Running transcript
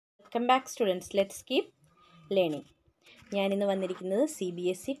Welcome back students. Let's keep learning. ഞാനിന്ന് വന്നിരിക്കുന്നത്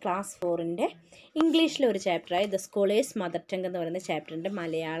CBSE class 4ൻ്റെ ഇംഗ്ലീഷിലെ ഒരു ചാപ്റ്ററായി ദ സ്കോളേഴ്സ് മദർ ടങ് എന്ന് പറയുന്ന ചാപ്റ്ററിൻ്റെ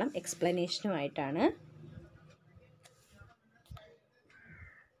Malayalam എക്സ്പ്ലനേഷനുമായിട്ടാണ്.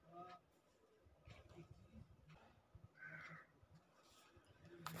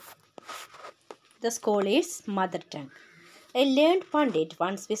 The scholars mother tongue. A learned pandit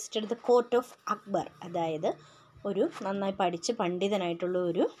once visited the court of Akbar. അതായത് ഒരു നന്നായി പഠിച്ച് പണ്ഡിതനായിട്ടുള്ള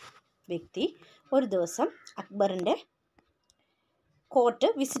ഒരു വ്യക്തി ഒരു ദിവസം അക്ബറിൻ്റെ കോർട്ട്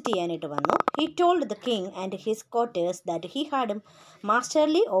വിസിറ്റ് ചെയ്യാനായിട്ട് വന്നു. He told the king and his courtiers that he had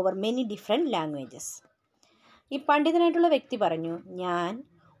masterly over many different languages. ഈ പണ്ഡിതനായിട്ടുള്ള വ്യക്തി പറഞ്ഞു, ഞാൻ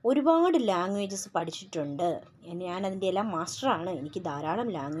ഒരുപാട് ലാംഗ്വേജസ് പഠിച്ചിട്ടുണ്ട്, ഞാൻ അതിൻ്റെ എല്ലാം മാസ്റ്ററാണ്, എനിക്ക്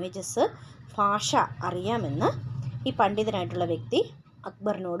ധാരാളം ലാംഗ്വേജസ് ഭാഷ അറിയാമെന്ന് ഈ പണ്ഡിതനായിട്ടുള്ള വ്യക്തി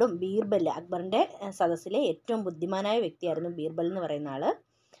അക്ബറിനോടും ബീർബൽ, അക്ബറിൻ്റെ സദസ്സിലെ ഏറ്റവും ബുദ്ധിമാനായ വ്യക്തിയായിരുന്നു ബീർബൽ എന്ന് പറയുന്ന ആൾ,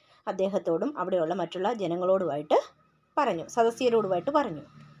 അദ്ദേഹത്തോടും അവിടെയുള്ള മറ്റുള്ള ജനങ്ങളോടുമായിട്ട് പറഞ്ഞു, സദസ്യരോടുമായിട്ട് പറഞ്ഞു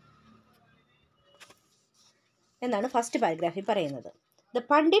എന്നാണ് ഫസ്റ്റ് പാരഗ്രാഫിൽ പറയുന്നത്. The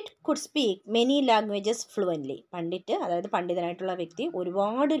Pandit could speak many languages fluently. Pandit അതായത് പണ്ഡിതനായിട്ടുള്ള വ്യക്തി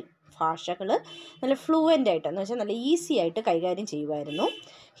ഒരുപാട് ഭാഷകൾ നല്ല ഫ്ലുവൻ്റ് ആയിട്ട് എന്ന് വെച്ചാൽ നല്ല ഈസി ആയിട്ട് കൈകാര്യം ചെയ്യുമായിരുന്നു.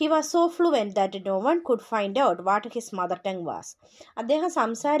 He was so fluent that no one could find out what his mother tongue was. അദ്ദേഹം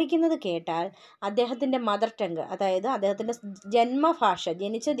സംസാരിക്കുന്നത് കേട്ടാൽ അദ്ദേഹത്തിൻ്റെ മദർ ടങ് അതായത് അദ്ദേഹത്തിൻ്റെ ജന്മഭാഷ,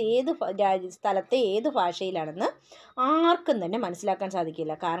 ജനിച്ചത് ഏത് സ്ഥലത്തെ ഏത് ഭാഷയിലാണെന്ന് ആർക്കും തന്നെ മനസ്സിലാക്കാൻ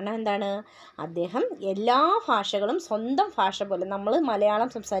സാധിക്കില്ല. കാരണം എന്താണ്, അദ്ദേഹം എല്ലാ ഭാഷകളും സ്വന്തം ഭാഷ പോലെ, നമ്മൾ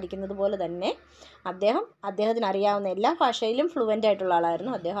മലയാളം സംസാരിക്കുന്നത് പോലെ തന്നെ അദ്ദേഹത്തിന് അറിയാവുന്ന എല്ലാ ഭാഷയിലും ഫ്ലുവൻ്റ് ആയിട്ടുള്ള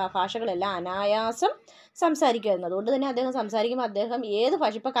ആളായിരുന്നു. അദ്ദേഹം ആ ഭാഷകളെല്ലാം അനായാസം സംസാരിക്കുമായിരുന്നു. അതുകൊണ്ട് തന്നെ അദ്ദേഹം സംസാരിക്കുമ്പോൾ അദ്ദേഹം ഏത്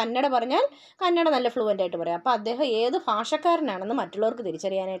ഭാഷ, ഇപ്പോൾ കന്നഡ പറഞ്ഞാൽ കന്നഡ നല്ല ഫ്ലുവൻ്റ് ആയിട്ട് പറയാം. അപ്പോൾ അദ്ദേഹം ഏത് ഭാഷക്കാരനാണെന്ന് മറ്റുള്ളവർക്ക്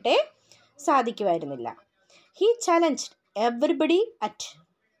തിരിച്ചറിയാനായിട്ടേ സാധിക്കുമായിരുന്നില്ല. He challenged everybody at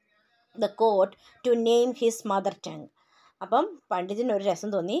the court to name his mother tongue. അപ്പം പണ്ഡിതന് ഒരു രസം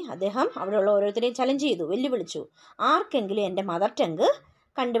തോന്നി, അദ്ദേഹം അവിടെയുള്ള ഓരോരുത്തരെയും ചലഞ്ച് ചെയ്തു, വെല്ലുവിളിച്ചു. ആർക്കെങ്കിലും എൻ്റെ മദർ ടങ്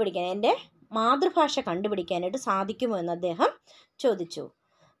കണ്ടുപിടിക്കാൻ, എൻ്റെ മാതൃഭാഷ കണ്ടുപിടിക്കാനായിട്ട് സാധിക്കുമോ എന്ന് അദ്ദേഹം ചോദിച്ചു.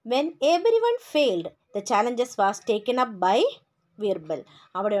 When every one failed the challenges was taken up by Birbal.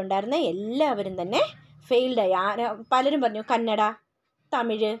 അവിടെ ഉണ്ടായിരുന്ന എല്ലാവരും തന്നെ ഫെയിൽഡായി. പലരും പറഞ്ഞു കന്നഡ,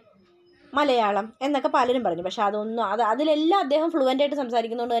 തമിഴ്, മലയാളം എന്നൊക്കെ പലരും പറഞ്ഞു. പക്ഷേ അതിലെല്ലാം അദ്ദേഹം ഫ്ലുവൻ്റായിട്ട്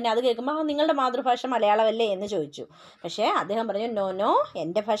സംസാരിക്കുന്നതുകൊണ്ട് തന്നെ അത് കേൾക്കുമ്പോൾ നിങ്ങളുടെ മാതൃഭാഷ മലയാളമല്ലേ എന്ന് ചോദിച്ചു. പക്ഷേ അദ്ദേഹം പറഞ്ഞു, നോ,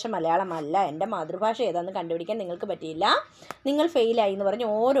 എൻ്റെ ഭാഷ മലയാളമല്ല, എൻ്റെ മാതൃഭാഷ ഏതാണെന്ന് കണ്ടുപിടിക്കാൻ നിങ്ങൾക്ക് പറ്റിയില്ല, നിങ്ങൾ ഫെയിലായി എന്ന് പറഞ്ഞ്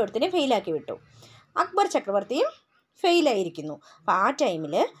ഓരോരുത്തരെയും ഫെയിലാക്കി വിട്ടു. അക്ബർ ചക്രവർത്തിയും ഫെയിലായിരിക്കുന്നു. അപ്പോൾ ആ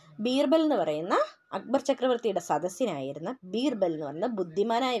ടൈമിൽ ബീർബൽ എന്ന് പറയുന്ന അക്ബർ ചക്രവർത്തിയുടെ സദസ്യനായിരുന്ന ബീർബൽ എന്ന് പറയുന്ന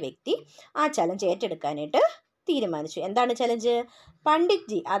ബുദ്ധിമാനായ വ്യക്തി ആ ചലഞ്ച് ഏറ്റെടുക്കാനായിട്ട് തീരുമാനിച്ചു. എന്താണ് ചലഞ്ച്? പണ്ഡിറ്റ്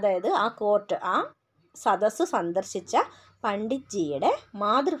ജി, അതായത് ആ കോർട്ട്, ആ സദസ്സ് സന്ദർശിച്ച പണ്ഡിറ്റ് ജിയുടെ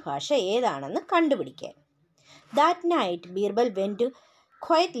മാതൃഭാഷ ഏതാണെന്ന് കണ്ടുപിടിക്കാൻ. That night Birbal went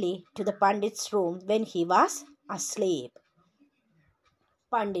quietly to the pundits room when he was asleep.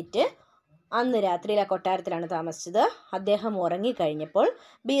 Pandit അന്ന് രാത്രിയിൽ ആ കൊട്ടാരത്തിലാണ് താമസിച്ചത്. അദ്ദേഹം ഉറങ്ങിക്കഴിഞ്ഞപ്പോൾ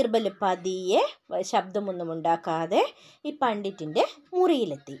ബീർബൽ പതിയെ ശബ്ദമൊന്നും ഉണ്ടാക്കാതെ ഈ പണ്ഡിറ്റിൻ്റെ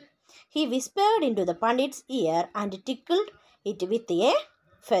മുറിയിലെത്തി. He whispered into the pandit's ear and tickled it with a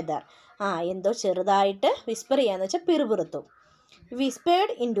feather. എന്തോ ചെറുതായിട്ട് വിസ്പർ ചെയ്യാന്ന് വെച്ചാൽ പിറുപിറുത്തു.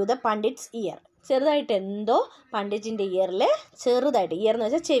 Whispered in to the pundits year, ചെറുതായിട്ട് എന്തോ പണ്ഡിറ്റിൻ്റെ ഇയറിൽ ചെറുതായിട്ട്, ഇയർ എന്ന്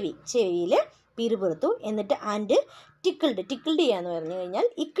വെച്ചാൽ ചെവിയിൽ പിറുപിറുത്തു. എന്നിട്ട് ആൻഡ് ടിക്കിൾഡ് ചെയ്യാന്ന് പറഞ്ഞു കഴിഞ്ഞാൽ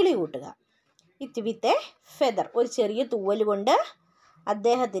ഇക്കിളി കൂട്ടുക. വിത്ത് എ ഫെദർ, ഒരു ചെറിയ തൂവൽ കൊണ്ട്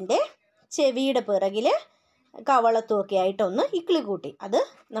അദ്ദേഹത്തിൻ്റെ ചെവിയുടെ പിറകിൽ കവളത്തുമൊക്കെ ആയിട്ടൊന്ന് ഇക്കിളി കൂട്ടി. അത്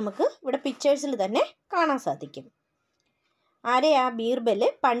നമുക്ക് ഇവിടെ പിക്ചേഴ്സിൽ തന്നെ കാണാൻ സാധിക്കും. ആരെയാ? ബീർബൽ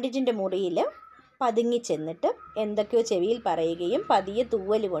പണ്ഡിറ്റിൻ്റെ മുറിയിൽ പതുങ്ങി ചെന്നിട്ട് എന്തൊക്കെയോ ചെവിയിൽ പറയുകയും പതിയെ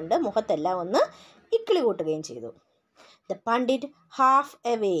തൂവൽ കൊണ്ട് മുഖത്തെല്ലാം ഒന്ന് ഇക്കിളി കൂട്ടുകയും ചെയ്തു. The Pandit half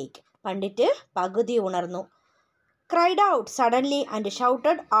awake, Pandit പകുതി ഉണർന്നു. Cried out suddenly and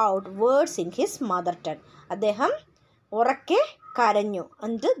shouted out words in his mother tongue. അദ്ദേഹം ഉറക്കെ കരഞ്ഞു,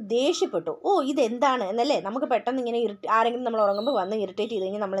 എന്നിട്ട് ദേഷ്യപ്പെട്ടു. ഇതെന്താണ് എന്നല്ലേ, നമുക്ക് പെട്ടെന്ന് ഇങ്ങനെ ആരെങ്കിലും നമ്മൾ ഉറങ്ങുമ്പോൾ വന്ന് ഇറിറ്റേറ്റ് ചെയ്ത്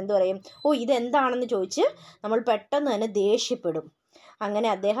കഴിഞ്ഞാൽ നമ്മൾ എന്ത് പറയും? ഇതെന്താണെന്ന് ചോദിച്ച് നമ്മൾ പെട്ടെന്ന് തന്നെ ദേഷ്യപ്പെടും. അങ്ങനെ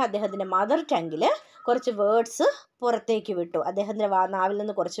അദ്ദേഹത്തിൻ്റെ മദർ ടങ്ങിൽ കുറച്ച് വേർഡ്സ് പുറത്തേക്ക് വിട്ടു. അദ്ദേഹത്തിൻ്റെ നാവിൽ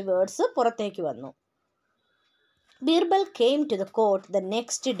നിന്ന് കുറച്ച് വേർഡ്സ് പുറത്തേക്ക് വന്നു. Birbal came to the court the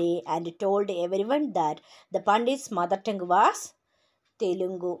next day and told everyone that the pandit's mother tongue was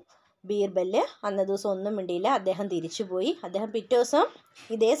Telugu. Birbal അന്ന ദിവസം ഒന്നും മിണ്ടിയില്ല. അദ്ദേഹം തിരിച്ചുപോയി. അദ്ദേഹം പിറ്റേ ദിവസം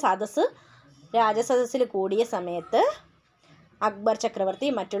ഇതേ രാജസദസ്സിൽ കൂടിയ സമയത്ത് അക്ബർ ചക്രവർത്തി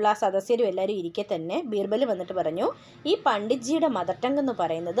മറ്റുള്ള സദസ്യരും എല്ലാവരും ഇരിക്കെ തന്നെ ബീർബൽ വന്നിട്ട് പറഞ്ഞു, ഈ പണ്ഡിറ്റ്ജിയുടെ മദർ ടങ് എന്ന്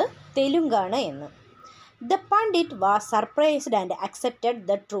പറയുന്നത് തെലുങ്കാണ് എന്ന്. The Pandit was surprised and accepted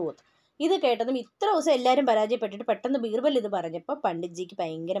the truth. ഇത് കേട്ടതും ഇത്ര ദിവസം എല്ലാവരും പരാജയപ്പെട്ടിട്ട് പെട്ടെന്ന് ബീർബൽ ഇത് പറഞ്ഞപ്പോൾ പണ്ഡിറ്റ്ജിക്ക്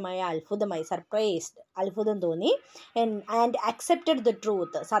ഭയങ്കരമായ അത്ഭുതമായി, സർപ്രൈസ്ഡ്, അത്ഭുതം തോന്നി. ആൻഡ് അക്സെപ്റ്റഡ് ദ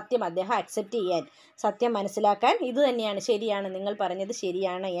ട്രൂത്ത്, സത്യം അദ്ദേഹം അക്സെപ്റ്റ് ചെയ്യാൻ, സത്യം മനസ്സിലാക്കാൻ, ഇത് തന്നെയാണ് ശരിയാണ്, നിങ്ങൾ പറഞ്ഞത്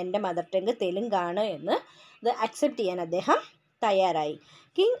ശരിയാണ്, എൻ്റെ മദർ ടങ്ക് തെലുങ്കാണ് എന്ന് ഇത് അക്സെപ്റ്റ് ചെയ്യാൻ അദ്ദേഹം തയ്യാറായി.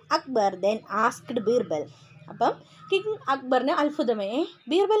 King Akbar then asked Birbal. അപ്പം കിങ് അക്ബറിന് അത്ഭുതമേ,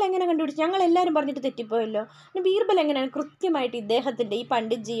 ബീർബൽ എങ്ങനെ കണ്ടുപിടിച്ചു, ഞങ്ങൾ എല്ലാവരും പറഞ്ഞിട്ട് തെറ്റിപ്പോയല്ലോ, ബീർബൽ എങ്ങനെയാണ് കൃത്യമായിട്ട് ഇദ്ദേഹത്തിൻ്റെ ഈ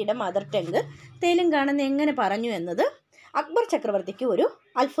പണ്ഡിറ്റ്ജിയുടെ മദർ ടങ്ക് തെലുങ്കാണെന്ന് എങ്ങനെ പറഞ്ഞു എന്നത് അക്ബർ ചക്രവർത്തിക്ക് ഒരു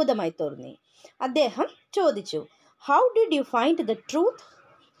അത്ഭുതമായി തോന്നി. അദ്ദേഹം ചോദിച്ചു, how did you find the truth?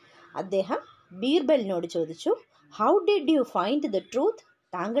 അദ്ദേഹം ബീർബലിനോട് ചോദിച്ചു, how did you find the truth?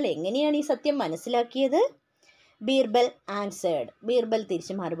 താങ്കൾ എങ്ങനെയാണ് ഈ സത്യം മനസ്സിലാക്കിയത്? ബീർബൽ ആൻസേർഡ്. ബീർബൽ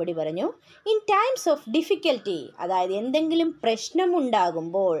തിരിച്ച് മറുപടി പറഞ്ഞു, ഇൻ ടൈംസ് ഓഫ് ഡിഫിക്കൽറ്റി, അതായത് എന്തെങ്കിലും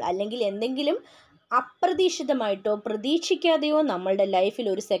പ്രശ്നമുണ്ടാകുമ്പോൾ അല്ലെങ്കിൽ എന്തെങ്കിലും അപ്രതീക്ഷിതമായിട്ടോ പ്രതീക്ഷിക്കാതെയോ നമ്മളുടെ ലൈഫിൽ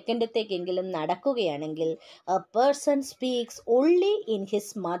ഒരു സെക്കൻഡത്തേക്കെങ്കിലും നടക്കുകയാണെങ്കിൽ A person speaks only in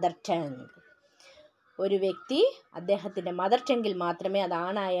his mother tongue. ഒരു വ്യക്തി അദ്ദേഹത്തിൻ്റെ മദർ ടങ്ങിൽ മാത്രമേ, അത്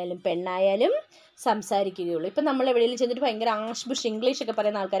ആണായാലും പെണ്ണായാലും, സംസാരിക്കുകയുള്ളൂ. ഇപ്പം നമ്മൾ എവിടെയെങ്കിലും ചെന്നിട്ട് ഭയങ്കര ആഷ്ബുഷ് ഇംഗ്ലീഷൊക്കെ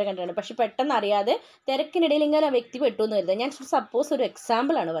പറയുന്ന ആൾക്കാരെ കണ്ടിട്ടുണ്ട്. പക്ഷെ പെട്ടെന്ന് അറിയാതെ തിരക്കിനിടയിൽ ഇങ്ങനെ ആ വ്യക്തി പെട്ടു എന്ന് കരുതാം. ഞാൻ സപ്പോസ് ഒരു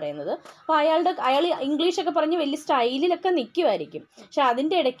എക്സാമ്പിളാണ് പറയുന്നത്. അപ്പോൾ അയാൾ ഇംഗ്ലീഷൊക്കെ പറഞ്ഞ് വലിയ സ്റ്റൈലിലൊക്കെ നിൽക്കുമായിരിക്കും. പക്ഷെ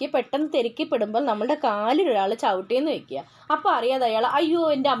അതിൻ്റെ ഇടയ്ക്ക് പെട്ടെന്ന് തിരക്കിപ്പെടുമ്പോൾ നമ്മുടെ കാലിൽ ഒരാൾ ചവിട്ടിയെന്ന് വയ്ക്കുക. അപ്പോൾ അറിയാതെ അയാൾ അയ്യോ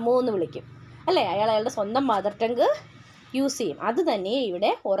എൻ്റെ അമ്മോ എന്ന് വിളിക്കും, അല്ലേ? അയാളുടെ സ്വന്തം മദർ ടങ്ക് യൂസ് ചെയ്യും. അത് തന്നെ ഇവിടെ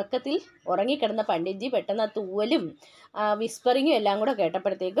ഉറക്കത്തിൽ ഉറങ്ങിക്കിടന്ന പണ്ഡിറ്റ്ജി പെട്ടെന്ന് ആ തൂവലും വിസ്പറിങ്ങും എല്ലാം കൂടെ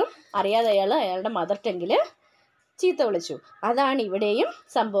കേട്ടപ്പോഴത്തേക്കും അറിയാതെ അയാളുടെ മദർ ടങ്കിൽ ചീത്ത വിളിച്ചു. അതാണ് ഇവിടെയും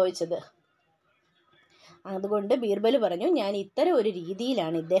സംഭവിച്ചത്. അതുകൊണ്ട് ബീർബൽ പറഞ്ഞു, ഞാൻ ഇത്തരം ഒരു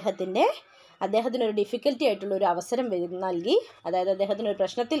രീതിയിലാണ് അദ്ദേഹത്തിനൊരു ഡിഫിക്കൽറ്റി ആയിട്ടുള്ള ഒരു അവസരം നൽകി, അതായത് അദ്ദേഹത്തിനൊരു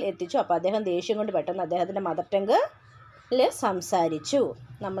പ്രശ്നത്തിൽ എത്തിച്ചു. അപ്പോൾ അദ്ദേഹം ദേഷ്യം കൊണ്ട് പെട്ടെന്ന് അദ്ദേഹത്തിൻ്റെ മദർ ടങ്ക് സംസാരിച്ചു.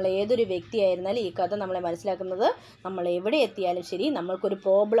 നമ്മൾ ഏതൊരു വ്യക്തിയായിരുന്നാലും ഈ കഥ നമ്മളെ മനസ്സിലാക്കുന്നത്, നമ്മൾ എവിടെ എത്തിയാലും ശരി, നമ്മൾക്കൊരു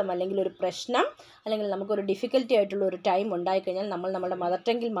പ്രോബ്ലം അല്ലെങ്കിൽ ഒരു പ്രശ്നം അല്ലെങ്കിൽ നമുക്കൊരു ഡിഫിക്കൽറ്റി ആയിട്ടുള്ള ഒരു ടൈം ഉണ്ടായിക്കഴിഞ്ഞാൽ നമ്മൾ നമ്മുടെ മദർ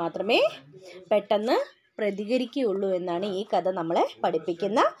ടങ്കിൽ മാത്രമേ പെട്ടെന്ന് പ്രതികരിക്കുകയുള്ളൂ എന്നാണ് ഈ കഥ നമ്മളെ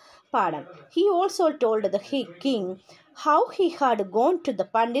പഠിപ്പിക്കുന്ന പാഠം. He also told the king how he had gone to the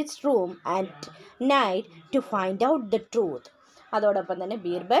pundits room at night to find out the truth. അതോടൊപ്പം തന്നെ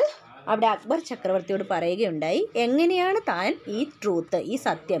ബീർബൽ അവിടെ അക്ബർ ചക്രവർത്തിയോട് പറയുകയുണ്ടായി, എങ്ങനെയാണ് താൻ ഈ ട്രൂത്ത്, ഈ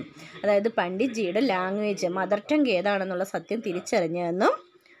സത്യം, അതായത് പണ്ഡിറ്റ്ജിയുടെ ലാംഗ്വേജ് മദർ ടങ് ഏതാണെന്നുള്ള സത്യം തിരിച്ചറിഞ്ഞതെന്നും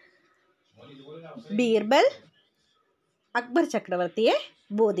ബീർബൽ അക്ബർ ചക്രവർത്തിയെ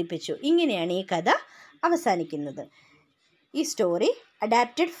ബോധിപ്പിച്ചു. ഇങ്ങനെയാണ് ഈ കഥ അവസാനിക്കുന്നത്. ഈ story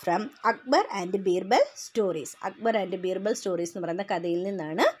adapted from Akbar and Birbal stories. Akbar and Birbal stories എന്ന് പറയുന്ന കഥയിൽ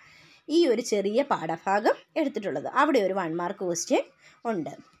നിന്നാണ് ഈ ഒരു ചെറിയ പാഠഭാഗം എടുത്തിട്ടുള്ളത്. അവിടെ ഒരു 1 മാർക്ക് ക്വസ്റ്റ്യൻ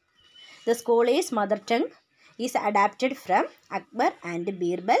ഉണ്ട്. The scholar's mother tongue is adapted from Akbar and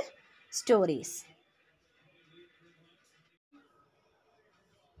Birbal stories.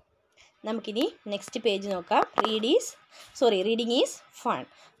 നമുക്കിനി നെക്സ്റ്റ് പേജ് നോക്കാം. Reading is fun.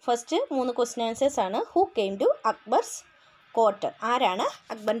 First 3 question answers ആണ്. Who came to Akbar's court? ആരാണ്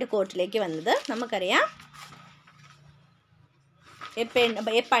അക്ബറിൻ്റെ കോർട്ടിലേക്ക് വന്നത്? നമുക്കറിയാം,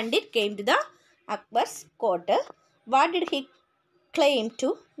 A Pandit came to the Akbar's court. What did he claim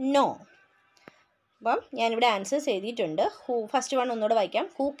to know? അപ്പം ഞാനിവിടെ answers എഴുതിയിട്ടുണ്ട്. First one ഒന്നുകൂടെ വായിക്കാം.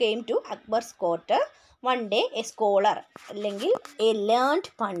 Who came to Akbar's court? One day A scholar അല്ലെങ്കിൽ A learned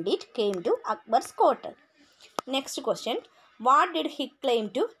Pandit came to Akbar's court. Next question, what did he claim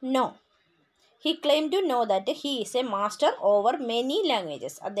to know? He claim to know that he is A master over many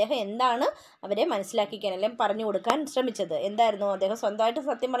languages. അദ്ദേഹം എന്താണ് അവരെ മനസ്സിലാക്കിക്കാൻ അല്ലെങ്കിൽ പറഞ്ഞു കൊടുക്കാൻ ശ്രമിച്ചത്? എന്തായിരുന്നു? അദ്ദേഹം സ്വന്തമായിട്ട്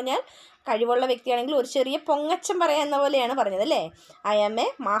സത്യം പറഞ്ഞാൽ കഴിവുള്ള വ്യക്തിയാണെങ്കിൽ ഒരു ചെറിയ പൊങ്ങച്ചം പറയാവുന്ന പോലെയാണ് പറഞ്ഞത്, അല്ലേ? I am a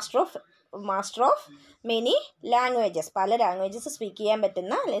master of many languages. പല ലാംഗ്വേജസ് സ്പീക്ക് ചെയ്യാൻ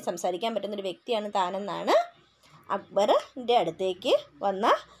പറ്റുന്ന അല്ലെങ്കിൽ സംസാരിക്കാൻ പറ്റുന്ന ഒരു വ്യക്തിയാണ് താനെന്നാണ് അക്ബറിൻ്റെ അടുത്തേക്ക്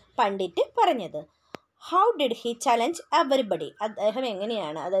വന്ന പണ്ഡിറ്റ് പറഞ്ഞത്. How did he challenge everybody? അദ്ദേഹം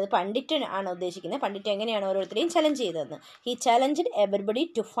എങ്ങനെയാണ്, അതായത് പണ്ഡിറ്റ് ആണ് ഉദ്ദേശിക്കുന്നത്, പണ്ഡിറ്റ് എങ്ങനെയാണ് ഓരോരുത്തരെയും ചലഞ്ച് ചെയ്തതെന്ന്. He challenged everybody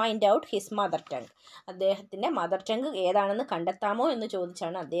to find out his mother tongue. അദ്ദേഹത്തിൻ്റെ മദർ ടങ് ഏതാണെന്ന് കണ്ടെത്താമോ എന്ന്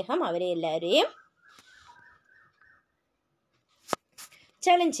ചോദിച്ചാണ് അദ്ദേഹം അവരെ എല്ലാവരെയും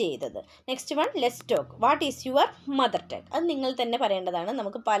ചലഞ്ച് ചെയ്തത്. Next one, let's talk. What is your mother tongue? അത് നിങ്ങൾ തന്നെ പറയേണ്ടതാണ്.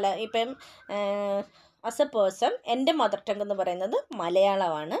 നമുക്ക് ഇപ്പം ആസ് എ പേഴ്സൺ എൻ്റെ മദർ ടങ് എന്ന് പറയുന്നത്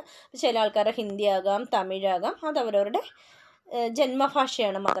മലയാളമാണ്. ചില ആൾക്കാരുടെ ഹിന്ദി ആകാം, തമിഴാകാം, അത് അവരവരുടെ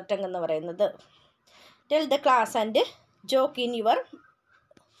ജന്മഭാഷയാണ് മദർ ടങ് എന്ന് പറയുന്നത്. Tell the class and joke in your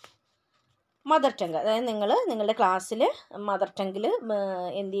mother tongue, അതായത് നിങ്ങളുടെ ക്ലാസ്സിൽ മദർ ടങ്കിൽ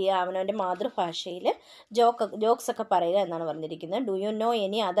എന്ത് ചെയ്യുക, അവനവൻ്റെ മാതൃഭാഷയിൽ ജോക്സ് ഒക്കെ പറയുക എന്നാണ് പറഞ്ഞിരിക്കുന്നത്. Do you know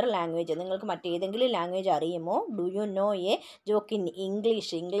any other language, നിങ്ങൾക്ക് മറ്റേതെങ്കിലും ലാംഗ്വേജ് അറിയുമോ? Do you know A joke in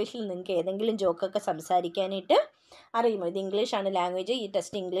English, ഇംഗ്ലീഷിൽ നിങ്ങൾക്ക് ഏതെങ്കിലും ജോക്കൊക്കെ സംസാരിക്കാനായിട്ട് അറിയുമോ? ഇത് ഇംഗ്ലീഷാണ് ലാംഗ്വേജ്, ഈ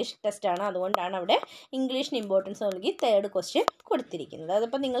ടെസ്റ്റ് ഇംഗ്ലീഷ് ടെസ്റ്റാണ്, അതുകൊണ്ടാണ് അവിടെ ഇംഗ്ലീഷിന് ഇമ്പോർട്ടൻസ് നൽകി തേർഡ് ക്വസ്റ്റ്യൻ കൊടുത്തിരിക്കുന്നത്.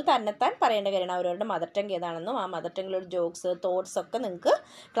 അതിപ്പോൾ നിങ്ങൾ തന്നെത്താൻ പറയേണ്ട കാര്യമാണ് അവരവരുടെ മദർ ടങ്ക് ഏതാണെന്നും ആ മദർ ടങ്കിലുള്ള ജോക്സ് തോട്ട്സ് ഒക്കെ നിങ്ങൾക്ക്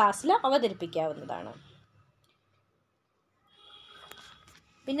ക്ലാസ്സിൽ അവതരിപ്പിക്കാവുന്നതാണ്.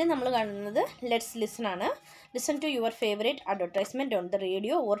 പിന്നെ നമ്മൾ കാണുന്നത് ലെറ്റ്സ് ലിസൺ ആണ്. Listen to your favourite advertisement on the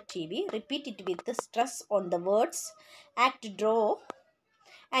radio or TV. Repeat it with stress on the words. Act draw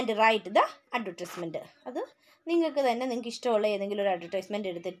and write the advertisement. അത് നിങ്ങൾക്ക് ഇഷ്ടമുള്ള ഏതെങ്കിലും ഒരു അഡ്വർടൈസ്മെൻറ്റ്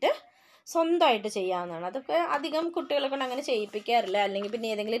എടുത്തിട്ട് സ്വന്തമായിട്ട് ചെയ്യാവുന്നതാണ്. അതൊക്കെ അധികം കുട്ടികളെ കൊണ്ട് അങ്ങനെ ചെയ്യിപ്പിക്കാറില്ല, അല്ലെങ്കിൽ പിന്നെ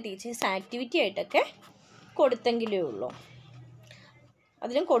ഏതെങ്കിലും ടീച്ചേഴ്സ് ആക്ടിവിറ്റി ആയിട്ടൊക്കെ കൊടുത്തെങ്കിലേ ഉള്ളൂ.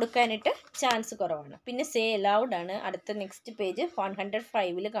 അതിലും കൊടുക്കാനായിട്ട് ചാൻസ് കുറവാണ്. പിന്നെ സേ അലൗഡ് ആണ് അടുത്ത നെക്സ്റ്റ് പേജ്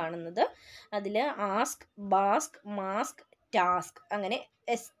 105 കാണുന്നത്. അതിൽ ആസ്ക്, ബാസ്ക്, മാസ്ക്, ടാസ്ക് അങ്ങനെ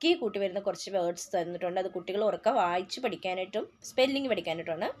SK കൂട്ടി വരുന്ന കുറച്ച് വേർഡ്സ് തന്നിട്ടുണ്ട്. അത് കുട്ടികൾ ഉറക്കെ വായിച്ച് പഠിക്കാനായിട്ടും spelling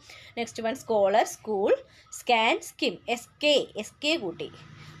പഠിക്കാനായിട്ടുമാണ്. Next one scholar, school, scan, skim. SK കൂട്ടി.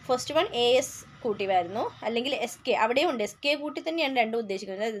 ഫസ്റ്റ് വൺ AS കൂട്ടി വരുന്നു, അല്ലെങ്കിൽ SK അവിടെയും ഉണ്ട്. SK കൂട്ടി തന്നെയാണ് രണ്ടും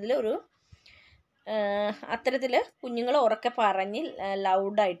ഉദ്ദേശിക്കുന്നത്. ഇതിലൊരു അത്തരത്തിൽ കുഞ്ഞുങ്ങൾ ഉറക്കെ പറഞ്ഞ്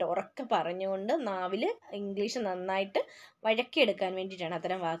ലൗഡായിട്ട് ഉറക്കെ പറഞ്ഞുകൊണ്ട് നാവിൽ ഇംഗ്ലീഷ് നന്നായിട്ട് വഴക്കിയെടുക്കാൻ വേണ്ടിയിട്ടാണ്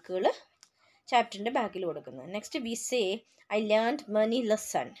അത്തരം വാക്കുകൾ ചാപ്റ്ററിൻ്റെ ബാക്കിൽ കൊടുക്കുന്നത്. Next we say I learned money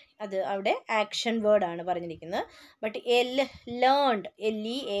lesson. അത് അവിടെ ആക്ഷൻ വേർഡാണ് പറഞ്ഞിരിക്കുന്നത്. But learned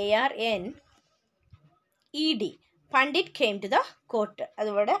LEARNED Pandit came to the court.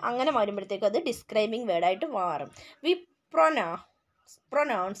 അതിവിടെ അങ്ങനെ വരുമ്പോഴത്തേക്കും അത് ഡിസ്ക്രൈബിങ് വേർഡായിട്ട് മാറും. V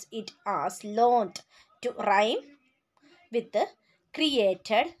pronounce it as learned to rhyme with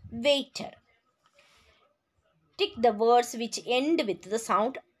created, waited. Tick the words which end with the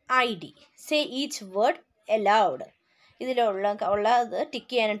sound ID. Say each word aloud. ഇതിലുള്ളത്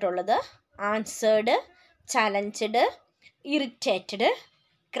tick ചെയ്യാനായിട്ടുള്ളത് answered, challenged, irritated,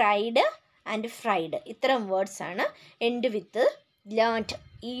 cried and fried. ഇത്തരം വേർഡ്സാണ് end with learned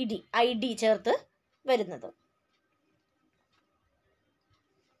ID ചേർത്ത് വരുന്നത്.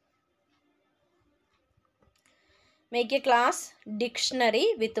 Make a class dictionary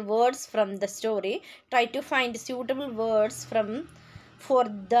with words from the story. Try to find suitable words for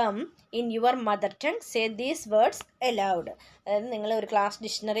them in your mother tongue. Say these words aloud. അതായത് നിങ്ങൾ ഒരു class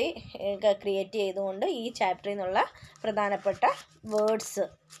dictionary create ചെയ്തുകൊണ്ട് ഈ ചാപ്റ്ററിൽ നിന്നുള്ള പ്രധാനപ്പെട്ട words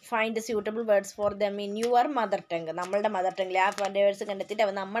find suitable words for them in your mother tongue. നമ്മളുടെ mother ടങ്ങിൽ ആ വേർഡ്സ് കണ്ടെത്തിയിട്ട്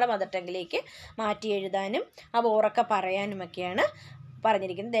അവ നമ്മുടെ മദർ ടങ്ങിലേക്ക് മാറ്റി എഴുതാനും അവ ഉറക്കെ പറയാനുമൊക്കെയാണ്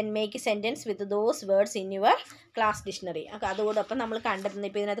പറഞ്ഞിരിക്കുന്നത്. Then make sentence with those words in your class dictionary. അതോടൊപ്പം നമ്മൾ കണ്ടെത്തുന്നത്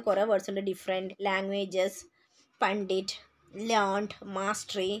ഇപ്പോൾ ഇതിനകത്ത് കുറേ വേർഡ്സ് ഉണ്ട്. Different, languages, Pandit, learned,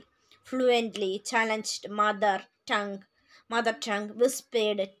 mastery, fluently, challenged, mother tongue,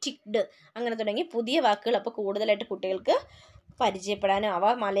 whispered, ടിക്ഡ് അങ്ങനെ തുടങ്ങി പുതിയ വാക്കുകൾ അപ്പോൾ കൂടുതലായിട്ട് കുട്ടികൾക്ക് പരിചയപ്പെടാനും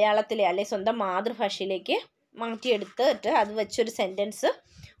അവ മലയാളത്തിലെ അല്ലെങ്കിൽ സ്വന്തം മാതൃഭാഷയിലേക്ക് മാറ്റിയെടുത്തിട്ട് അത് വെച്ചൊരു സെൻറ്റൻസ്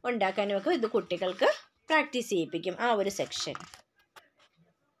ഉണ്ടാക്കാനും ഒക്കെ ഇത് കുട്ടികൾക്ക് പ്രാക്ടീസ് ചെയ്യിപ്പിക്കും ആ ഒരു സെക്ഷൻ.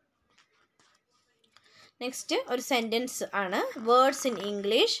 നെക്സ്റ്റ് ഒരു സെൻറ്റൻസ് ആണ്. Words in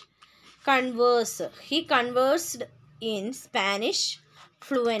English. Converse. He കൺവേഴ്സ്ഡ് in Spanish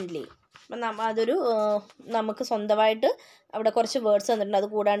fluently. അപ്പം അതൊരു നമുക്ക് സ്വന്തമായിട്ട് അവിടെ കുറച്ച് വേർഡ്സ് തന്നിട്ടുണ്ട്. അത്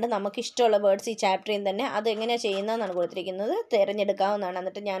കൂടാണ്ട് നമുക്ക് ഇഷ്ടമുള്ള വേർഡ്സ് ഈ ചാപ്റ്ററിൽ തന്നെ അത് എങ്ങനെയാണ് ചെയ്യുന്നതെന്നാണ് കൊടുത്തിരിക്കുന്നത്. തിരഞ്ഞെടുക്കാവുന്നതാണ്.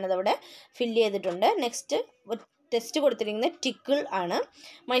 എന്നിട്ട് ഞാനതവിടെ ഫില്ല് ചെയ്തിട്ടുണ്ട്. നെക്സ്റ്റ് ടെസ്റ്റ് കൊടുത്തിരിക്കുന്നത് ടിക്കിൾ ആണ്.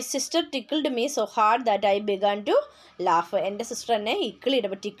 My sister ടിക്കിൾഡ് me so hard that I began to laugh. എൻ്റെ സിസ്റ്റർ എന്നെ ഇക്കിളിയിടും.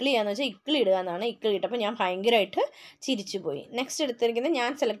 അപ്പോൾ ടിക്കിൾ ചെയ്യാന്ന് വെച്ചാൽ ഇക്കിളിടുക എന്നാണ്. ഇക്കിളിയിട്ടപ്പോൾ ഞാൻ ഭയങ്കരമായിട്ട് ചിരിച്ചു പോയി. നെക്സ്റ്റ് എടുത്തിരിക്കുന്നത്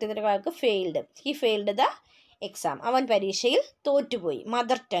ഞാൻ സെലക്ട് ചെയ്തിട്ട് വാക്ക് failed. He failed the exam. അവൻ പരീക്ഷയിൽ തോറ്റുപോയി.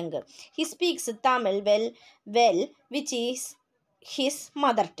 Mother tongue. He speaks Tamil well which is his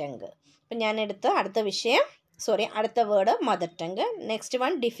mother tongue. അപ്പം ഞാൻ അടുത്ത word mother tongue. Next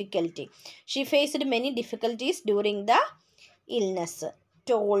one difficulty. She faced many difficulties during the illness.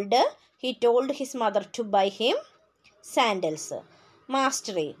 He told his mother to by him sandals.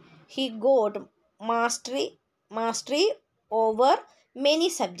 Mastery. He got mastery over many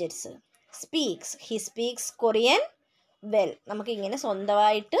subjects. He speaks Korean well. നമുക്കിങ്ങനെ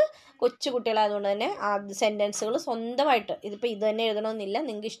സ്വന്തമായിട്ട് കൊച്ചു കുട്ടികളായതുകൊണ്ട് തന്നെ ആ സെൻറ്റൻസുകൾ സ്വന്തമായിട്ട് ഇതിപ്പോൾ ഇത് തന്നെ എഴുതണമെന്നില്ല.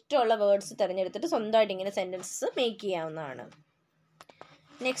 നിങ്ങൾക്ക് ഇഷ്ടമുള്ള വേർഡ്സ് തിരഞ്ഞെടുത്തിട്ട് സ്വന്തമായിട്ട് ഇങ്ങനെ സെൻറ്റൻസസ് മേക്ക് ചെയ്യാവുന്നതാണ്.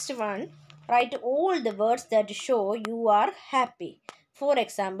 Next one, right all the words that show you are happy. For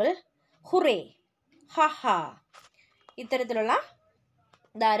example hurray, ഹഹ. ഇത്തരത്തിലുള്ള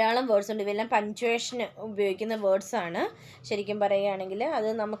ധാരാളം വേർഡ്സ് ഉണ്ട്. ഇവയെല്ലാം പഞ്ച്വേഷന് ഉപയോഗിക്കുന്ന വേർഡ്സാണ്. ശരിക്കും പറയുകയാണെങ്കിൽ അത്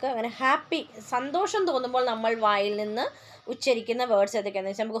നമുക്ക് അങ്ങനെ സന്തോഷം തോന്നുമ്പോൾ നമ്മൾ വായിൽ നിന്ന് ഉച്ചരിക്കുന്ന വേർഡ്സ്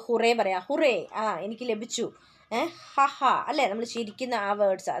ഏതൊക്കെയാണെന്ന് വെച്ചാൽ നമുക്ക് ഹുറേ പറയാം. ഹുറേ, എനിക്ക് ലഭിച്ചു. ഹഹ, അല്ലേ, നമ്മൾ ചിരിക്കുന്ന ആ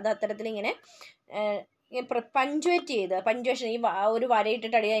വേർഡ്സ്. അത് അത്തരത്തിലിങ്ങനെ പഞ്ച്വേറ്റ് ചെയ്ത്, പഞ്ച്വേഷൻ, ഈ ഒരു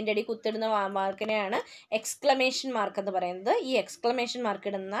വരയിട്ടിട്ട് അതിൻ്റെ അടി കുത്തിടുന്ന മാർക്കിനെയാണ് എക്സ്ക്ലമേഷൻ മാർക്ക് എന്ന് പറയുന്നത്. ഈ എക്സ്ക്ലമേഷൻ മാർക്ക്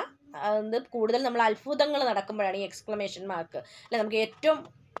ഇടുന്ന അത് കൂടുതൽ നമ്മൾ അത്ഭുതങ്ങൾ നടക്കുമ്പോഴാണ് ഈ എക്സ്ക്ലമേഷൻ മാർക്ക്. അല്ലെ, നമുക്ക് ഏറ്റവും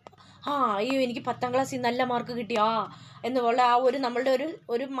അയ്യോ എനിക്ക് 10ാം ക്ലാസ്സിൽ നല്ല മാർക്ക് കിട്ടിയാ എന്നുള്ള ആ ഒരു നമ്മളുടെ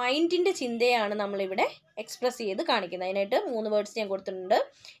ഒരു മൈൻഡിൻ്റെ ചിന്തയാണ് നമ്മളിവിടെ എക്സ്പ്രസ് ചെയ്ത് കാണിക്കുന്നത്. അതിനായിട്ട് 3 വേർഡ്സ് ഞാൻ കൊടുത്തിട്ടുണ്ട്.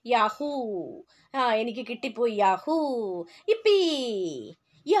 യാഹൂ, എനിക്ക് കിട്ടിപ്പോയി. യാഹൂ, ഇപ്പി,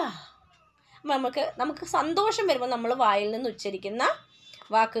 യാ. നമുക്ക് സന്തോഷം വരുമ്പോൾ നമ്മൾ വായിൽ നിന്ന് ഉച്ചരിക്കുന്ന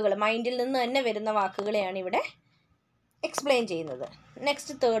വാക്കുകൾ, മൈൻഡിൽ നിന്ന് തന്നെ വരുന്ന വാക്കുകളെയാണ് ഇവിടെ എക്സ്പ്ലെയിൻ ചെയ്യുന്നത്.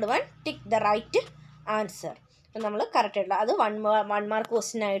 Next third one, tick the right answer. അപ്പം നമ്മൾ കറക്റ്റ് ആയിട്ടുള്ള അത് 1 മാർക്ക്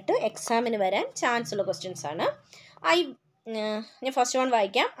ക്വസ്റ്റ്യൻ ആയിട്ട് എക്സാമിന് വരാൻ ചാൻസ് ഉള്ള ക്വസ്റ്റ്യൻസ് ആണ്. ഞാൻ ഫസ്റ്റ് വൺ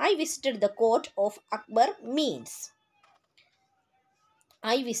വായിക്കാം. I visited the court of Akbar means.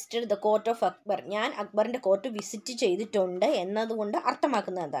 I visited the court of Akbar, ഞാൻ അക്ബറിൻ്റെ കോർട്ട് വിസിറ്റ് ചെയ്തിട്ടുണ്ട് എന്നതുകൊണ്ട്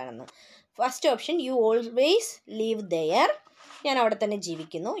അർത്ഥമാക്കുന്നത് എന്താണെന്ന്. First option, you always leave there, ഞാൻ അവിടെ തന്നെ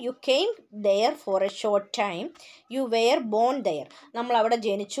ജീവിക്കുന്നു. You came there for A short time, U wear bone there, നമ്മൾ അവിടെ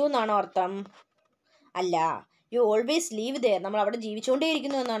ജനിച്ചു എന്നാണോ അർത്ഥം? അല്ല. യു ഓൾവേസ് ലീവ് ദെയർ, നമ്മൾ അവിടെ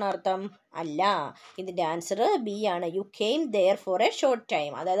ജീവിച്ചുകൊണ്ടേയിരിക്കുന്നു എന്നാണ് അർത്ഥം? അല്ല. ഇതിൻ്റെ ആൻസർ ബി ആണ്. You came there for A short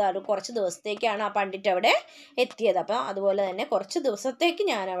time, അതായത് അത് കുറച്ച് ദിവസത്തേക്കാണ് ആ പണ്ഡിറ്റ് അവിടെ എത്തിയത്. അപ്പം അതുപോലെ തന്നെ കുറച്ച് ദിവസത്തേക്ക്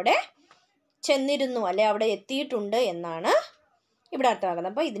ഞാൻ അവിടെ ചെന്നിരുന്നു, അല്ലെ അവിടെ എത്തിയിട്ടുണ്ട് എന്നാണ് ഇവിടെ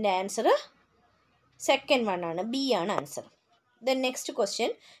അർത്ഥമാക്കുന്നത്. അപ്പോൾ ഇതിൻ്റെ ആൻസർ സെക്കൻഡ് വൺ ആണ്, ബി ആണ് answer. Then next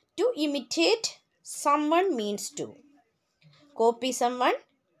question, to imitate sum one means to. Copy sum one,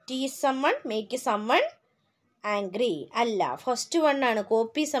 ടീസ് sum one, make sum one angry. അല്ല, ഫസ്റ്റ് വൺ ആണ്.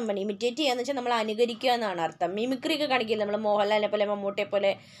 കോപ്പി സം വൺ, ഇമിറ്റേറ്റ് ചെയ്യാന്ന് വെച്ചാൽ നമ്മൾ അനുകരിക്കുക എന്നാണ് അർത്ഥം. മിമിക്രി ഒക്കെ കാണിക്കില്ലേ നമ്മൾ, മോഹൻലാലിനെ പോലെ, മമ്മൂട്ടിയെ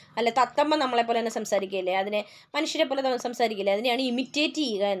പോലെ, അല്ല തത്തമ്മ നമ്മളെ പോലെ തന്നെ സംസാരിക്കില്ലേ, അതിനെ മനുഷ്യരെ പോലെ സംസാരിക്കില്ലേ, അതിനെയാണ് ഇമിറ്റേറ്റ്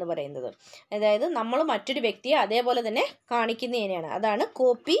ചെയ്യുക എന്ന് പറയുന്നത്. അതായത് നമ്മൾ മറ്റൊരു വ്യക്തിയെ അതേപോലെ തന്നെ കാണിക്കുന്നതിനെയാണ്, അതാണ്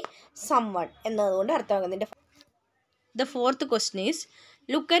കോപ്പി സം വൺ എന്നതുകൊണ്ട് അർത്ഥമാകുന്നതിൻ്റെ. The fourth question is,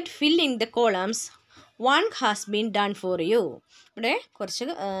 look at fill in the columns one has been done for you. ഇവിടെ കുറച്ച്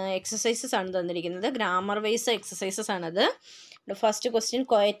എക്സസൈസസ് ആണ് തന്നിരിക്കുന്നത്, ഗ്രാമർ വൈസ് എക്സസൈസസ് ആണത്. ഫസ്റ്റ് ക്വസ്റ്റ്യൻ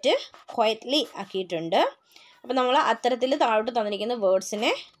ക്വയറ്റ്ലി ആക്കിയിട്ടുണ്ട്. അപ്പോൾ നമ്മൾ അത്തരത്തിൽ താഴോട്ട് തന്നിരിക്കുന്ന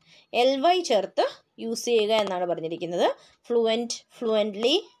വേർഡ്സിനെ LY ചേർത്ത് യൂസ് ചെയ്യുക എന്നാണ് പറഞ്ഞിരിക്കുന്നത്. Fluent,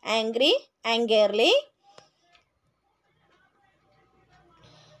 fluently, angry, ആംഗേർലി,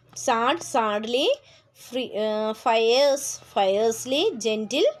 sad, sadly, ഫയേഴ്സ്ലി,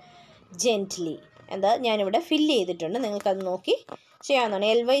 gentle, gently. എന്താ ഞാനിവിടെ ഫില്ല് ചെയ്തിട്ടുണ്ട്, നിങ്ങൾക്കത് നോക്കി ചെയ്യാവുന്നതാണ്.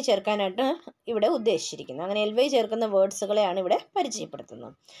 LY ചേർക്കാനായിട്ട് ഇവിടെ ഉദ്ദേശിച്ചിരിക്കുന്നത്. അങ്ങനെ LY ചേർക്കുന്ന വേർഡ്സുകളെയാണ് ഇവിടെ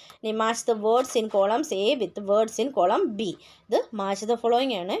പരിചയപ്പെടുത്തുന്നത്. ഇനി match the words in columns A with words in column B. ഇത് മാച്ച് ദ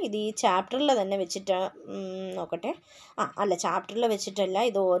ഫോളോയിങ് ആണ്. ഇത് ഈ ചാപ്റ്ററിൽ തന്നെ വെച്ചിട്ട് നോക്കട്ടെ, അല്ല ചാപ്റ്ററിൽ വെച്ചിട്ടല്ല,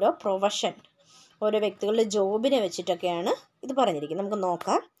 ഇത് ഓരോ പ്രൊഫഷൻ, ഓരോ വ്യക്തികളുടെ ജോബിനെ വെച്ചിട്ടൊക്കെയാണ് ഇത് പറഞ്ഞിരിക്കുന്നത്. നമുക്ക്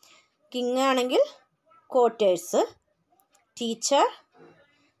നോക്കാം. കിങ് ആണെങ്കിൽ quarters, teacher,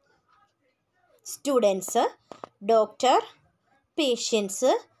 students, doctor,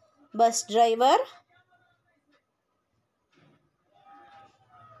 patients, bus driver,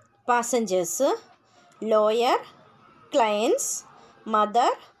 passengers, lawyer, clients,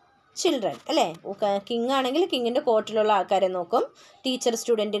 mother, children. അല്ലേ, കിങ് ആണെങ്കിൽ കിങ്ങിൻ്റെ കോർട്ടിലുള്ള ആൾക്കാരെ നോക്കും, ടീച്ചർ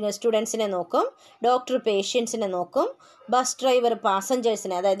സ്റ്റുഡൻസിനെ നോക്കും, ഡോക്ടർ പേഷ്യൻസിനെ നോക്കും, ബസ് ഡ്രൈവർ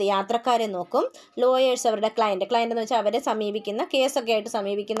പാസഞ്ചേഴ്സിനെ, അതായത് യാത്രക്കാരെ നോക്കും, ലോയേഴ്സ് അവരുടെ ക്ലയൻറ്റ് എന്ന് വെച്ചാൽ അവരെ സമീപിക്കുന്ന, കേസൊക്കെ ആയിട്ട്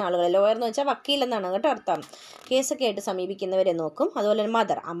സമീപിക്കുന്ന ആളുകൾ, ലോയർ എന്ന് വെച്ചാൽ വക്കീലെന്നാണ് കേട്ടോ അർത്ഥം, കേസൊക്കെ ആയിട്ട് സമീപിക്കുന്നവരെ നോക്കും. അതുപോലെ തന്നെ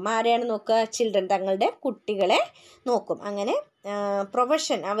മദർ, അമ്മ ആരെയാണ് നോക്കുക? ചിൽഡ്രൻ, തങ്ങളുടെ കുട്ടികളെ നോക്കും. അങ്ങനെ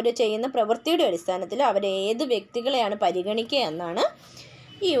പ്രൊഫഷൻ, അവർ ചെയ്യുന്ന പ്രവൃത്തിയുടെ അടിസ്ഥാനത്തിൽ അവർ ഏത് വ്യക്തികളെയാണ് പരിഗണിക്കുക എന്നാണ്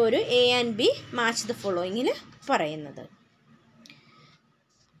ഈ ഒരു A and B match the ഫോളോയിങ്ങിൽ പറയുന്നത്.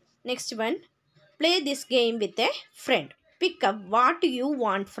 Next one, play this game with a friend, pick up what you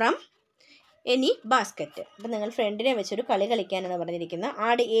want from any basket. അപ്പം നിങ്ങൾ ഫ്രണ്ടിനെ വെച്ചൊരു കളി കളിക്കാനാണ് പറഞ്ഞിരിക്കുന്നത്.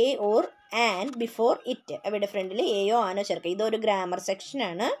 Add A or an before it. അവിടെ ഫ്രണ്ടിൽ എയോ ആനോ ചേർക്കുക. ഇതൊരു ഗ്രാമർ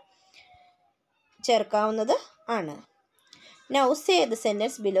സെക്ഷനാണ്, ചേർക്കാവുന്നത് ആണ്. Now say the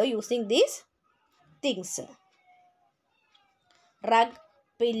sentence below using these things. Rug,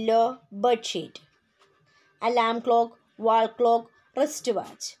 pillow, bedsheet, alarm clock, wall clock,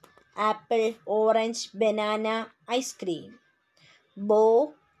 wristwatch, apple, orange, banana, ice cream, bow,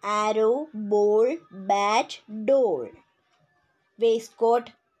 arrow, ball, bat, doll, waistcoat,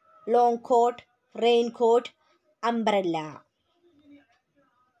 long coat, raincoat, umbrella.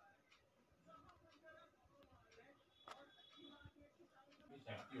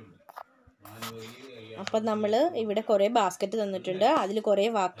 അപ്പം നമ്മൾ ഇവിടെ കുറേ basket തന്നിട്ടുണ്ട്. അതിൽ കുറേ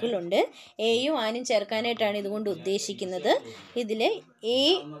വാക്കുകളുണ്ട്. എയും ആനും ചേർക്കാനായിട്ടാണ് ഇതുകൊണ്ട് ഉദ്ദേശിക്കുന്നത്. ഇതിൽ എ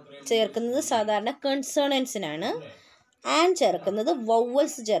ചേർക്കുന്നത് സാധാരണ കൺസോണൻസിനാണ്. ആൻ ചേർക്കുന്നത്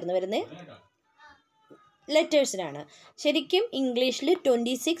വവ്വൽസ് ചേർന്ന് വരുന്ന ലെറ്റേഴ്സിനാണ്. ശരിക്കും ഇംഗ്ലീഷിൽ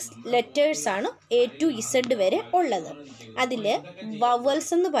 26 ലെറ്റേഴ്സാണ് A to Z വരെ ഉള്ളത്. അതിൽ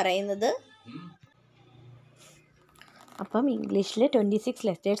വവ്വൽസ് എന്ന് പറയുന്നത്, അപ്പം ഇംഗ്ലീഷിൽ 26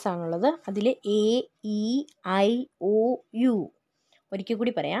 ലെറ്റേഴ്സ് ആണുള്ളത്. അതിൽ A, E, I, O, U. ഒരിക്കൽ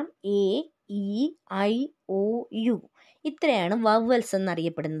കൂടി പറയാം, A, E, I, O, U. ഇത്രയാണ് വവ്വൽസ്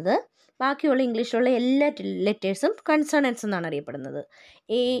എന്നറിയപ്പെടുന്നത്. ബാക്കിയുള്ള ഇംഗ്ലീഷിലുള്ള എല്ലാ ലെറ്റേഴ്സും കൺസോണൻസ് എന്നാണ് അറിയപ്പെടുന്നത്.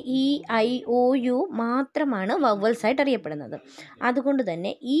 A, E, I, O, U മാത്രമാണ് വവ്വൽസ് ആയിട്ട് അറിയപ്പെടുന്നത്. അതുകൊണ്ട്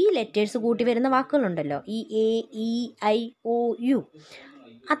തന്നെ ഈ ലെറ്റേഴ്സ് കൂട്ടി വരുന്ന വാക്കുകളുണ്ടല്ലോ, ഈ A, E, I, O, U,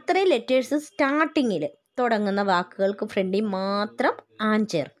 അത്രയും ലെറ്റേഴ്സ് സ്റ്റാർട്ടിങ്ങിൽ തുടങ്ങുന്ന വാക്കുകൾക്ക് ഫ്രണ്ടിൽ മാത്രം ആൻ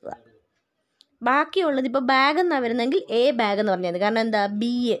ചേർക്കുക. ബാക്കിയുള്ളത് ഇപ്പോൾ ബാഗ് എന്നാണ് വരുന്നതെങ്കിൽ എ ബാഗ് എന്ന് പറഞ്ഞത്. കാരണം എന്താ,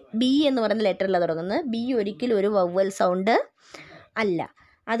 ബി എന്ന് പറയുന്ന ലെറ്ററിലാണ് തുടങ്ങുന്നത്. ബി ഒരിക്കലും ഒരു വവ്വൽ സൗണ്ട് അല്ല.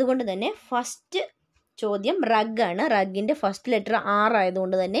 അതുകൊണ്ട് തന്നെ ഫസ്റ്റ് ചോദ്യം റഗ്ഗാണ്. റഗ്ഗിൻ്റെ ഫസ്റ്റ് ലെറ്റർ R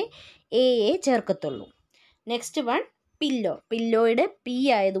ആയതുകൊണ്ട് തന്നെ A ചേർക്കത്തുള്ളൂ. Next one pillow. പില്ലോയുടെ P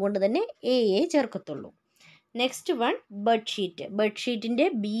ആയതുകൊണ്ട് തന്നെ A ചേർക്കത്തുള്ളൂ. Next one bedsheet. ബെഡ്ഷീറ്റിൻ്റെ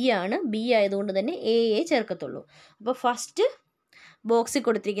B ആണ്. B ആയതുകൊണ്ട് തന്നെ എ ചേർക്കത്തുള്ളൂ. അപ്പോൾ ഫസ്റ്റ് ബോക്സിൽ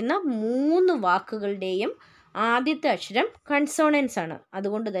കൊടുത്തിരിക്കുന്ന 3 വാക്കുകളുടെയും ആദ്യത്തെ അക്ഷരം കൺസോണൻസ് ആണ്.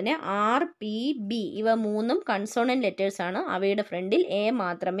 അതുകൊണ്ട് തന്നെ R, P, B ഇവ 3ഉം കൺസോണൻറ്റ് ലെറ്റേഴ്സാണ്. അവയുടെ ഫ്രണ്ടിൽ എ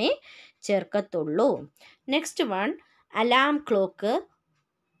മാത്രമേ ചേർക്കത്തുള്ളൂ. നെക്സ്റ്റ് വൺ അലാം ക്ലോക്ക്,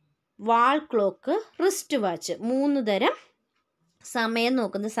 വാൾ ക്ലോക്ക്, റിസ്റ്റ് വാച്ച്. 3 തരം സമയം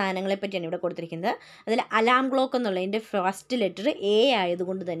നോക്കുന്ന സാധനങ്ങളെ പറ്റിയാണ് ഇവിടെ കൊടുത്തിരിക്കുന്നത്. അതിൽ അലാം ക്ലോക്ക് എന്നുള്ളതിൻ്റെ ഫസ്റ്റ് ലെറ്റർ എ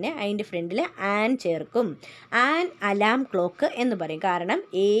ആയതുകൊണ്ട് തന്നെ അതിൻ്റെ ഫ്രണ്ടിൽ ആൻ ചേർക്കും. ആൻ അലാം ക്ലോക്ക് എന്ന് പറയും. കാരണം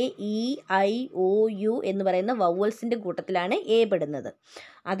A, E, I, O, U എന്ന് പറയുന്ന വവ്വൽസിൻ്റെ കൂട്ടത്തിലാണ് എ പെടുന്നത്.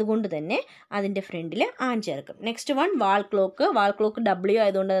 അതുകൊണ്ട് തന്നെ അതിൻ്റെ ഫ്രണ്ടിൽ ആൻ ചേർക്കും. നെക്സ്റ്റ് വൺ വാൾ ക്ലോക്ക്. വാൾ ക്ലോക്ക് W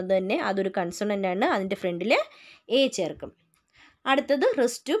ആയതുകൊണ്ട് തന്നെ അതൊരു കൺസോണൻ്റ് ആണ്. അതിൻ്റെ ഫ്രണ്ടിൽ എ ചേർക്കും. അടുത്തത്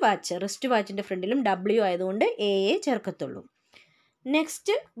റിസ്റ്റ് വാച്ച്. റിസ്റ്റ് വാച്ചിൻ്റെ ഫ്രണ്ടിലും W ആയതുകൊണ്ട് A ചേർക്കത്തുള്ളൂ.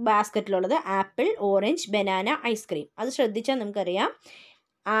 Next ബാസ്ക്കറ്റിലുള്ളത് apple, orange, banana, ice cream. അത് ശ്രദ്ധിച്ചാൽ നമുക്കറിയാം,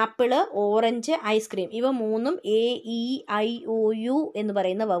 ആപ്പിള്, ഓറഞ്ച്, ഐസ്ക്രീം ഇവ 3ഉം A, E, I, O, U എന്ന്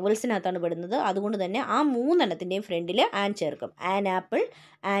പറയുന്ന വവൽസിനകത്താണ് പെടുന്നത്. അതുകൊണ്ട് തന്നെ ആ 3 ഫ്രണ്ടിൽ ആൻ ചേർക്കും. An apple,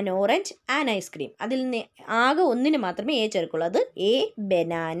 an orange, an ice cream. അതിൽ നിന്ന് ആകെ ഒന്നിന് മാത്രമേ എ ചേർക്കുള്ളൂ. അത് A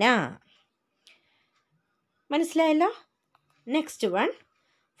ബനാന. മനസ്സിലായല്ലോ? Next one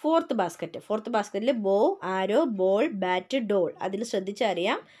fourth basket. Fourth ബാസ്ക്കറ്റിൽ ബോ, ആരോ, ബോൾ, ബാറ്റ്, ഡോൾ. അതിൽ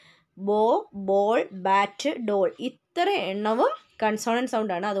ശ്രദ്ധിച്ചറിയാം, ബോ, ബോൾ, ബാറ്റ്, ഡോൾ ഇത്ര എണ്ണവും കൺസോണൻറ്റ്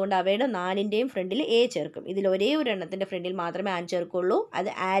സൗണ്ടാണ്. അതുകൊണ്ട് അവയുടെ 4ൻ്റെയും ഫ്രണ്ടിൽ എ ചേർക്കും. ഇതിൽ ഒരേ ഒരു എണ്ണത്തിൻ്റെ ഫ്രണ്ടിൽ മാത്രമേ ആൻ ചേർക്കുള്ളൂ. അത്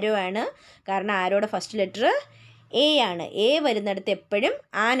ആരോ ആണ്. കാരണം ആരോയുടെ ഫസ്റ്റ് ലെറ്റർ എ ആണ്. എ വരുന്നിടത്ത് എപ്പോഴും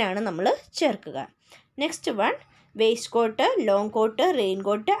ആനാണ് നമ്മൾ ചേർക്കുക. Next one waste coat, long coat, rain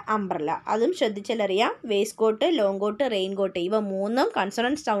coat, umbrella. അതും ശ്രദ്ധിച്ചാലറിയാം, waste coat, long coat, rain coat ഇവ 3ഉം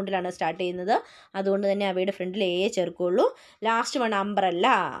കൺസോണൻറ്റ് സൗണ്ടിലാണ് സ്റ്റാർട്ട് ചെയ്യുന്നത്. അതുകൊണ്ട് തന്നെ അവയുടെ ഫ്രണ്ടിൽ A ചേർക്കുള്ളൂ. Last one umbrella.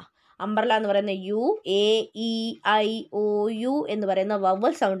 Umbrella എന്ന് പറയുന്ന U, A, E, I, O, U എന്ന് പറയുന്ന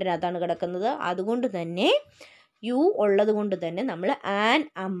വവ്വൽ സൗണ്ടിനകത്താണ് കിടക്കുന്നത്. അതുകൊണ്ട് തന്നെ U ഉള്ളത് കൊണ്ട് തന്നെ നമ്മൾ ആൻ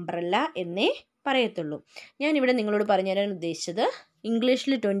അംബ്രല്ല എന്നേ പറയത്തുള്ളൂ. ഞാനിവിടെ നിങ്ങളോട് പറഞ്ഞു തരാൻ ഉദ്ദേശിച്ചത്,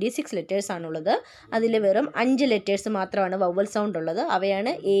 ഇംഗ്ലീഷിൽ 26 ലെറ്റേഴ്സാണുള്ളത്. അതിൽ വെറും 5 ലെറ്റേഴ്സ് മാത്രമാണ് വവ്വൽ സൗണ്ട് ഉള്ളത്.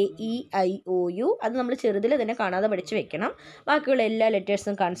 അവയാണ് A, E, I, O, U. അത് നമ്മൾ ചെറുതിൽ തന്നെ കാണാതെ പഠിച്ച് വെക്കണം. ബാക്കിയുള്ള എല്ലാ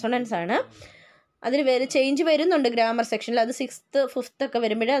ലെറ്റേഴ്സും കൺസോണൻസ് ആണ്. അതിൽ വേറെ ചേഞ്ച് വരുന്നുണ്ട് ഗ്രാമർ സെക്ഷനിൽ. അത് 6th 5th ഒക്കെ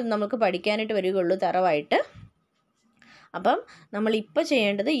വരുമ്പോഴേ അത് നമുക്ക് പഠിക്കാനായിട്ട് വരികയുള്ളൂ തറവായിട്ട്. അപ്പം നമ്മളിപ്പോൾ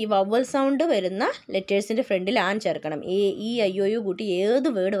ചെയ്യേണ്ടത് ഈ വവ്വൽ സൗണ്ട് വരുന്ന ലെറ്റേഴ്സിൻ്റെ ഫ്രണ്ടിൽ ആൻ ചേർക്കണം. A, E, I, O, U കൂട്ടി ഏത്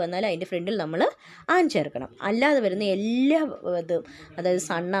വേർഡ് വന്നാലും അതിൻ്റെ ഫ്രണ്ടിൽ നമ്മൾ ആൻ ചേർക്കണം. അല്ലാതെ വരുന്ന എല്ലാ ഇതും, അതായത്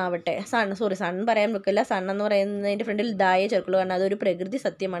സണ്ണാവട്ടെ, സൺ പറയാൻ വെക്കില്ല, സണ്ണെന്ന് പറയുന്നതിൻ്റെ ഫ്രണ്ടിൽ ദായെ ചേർക്കുള്ളൂ. കാരണം അതൊരു പ്രകൃതി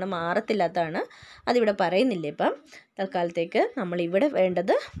സത്യമാണ്, മാറത്തില്ലാത്തതാണ്. അതിവിടെ പറയുന്നില്ല ഇപ്പം തൽക്കാലത്തേക്ക്. നമ്മളിവിടെ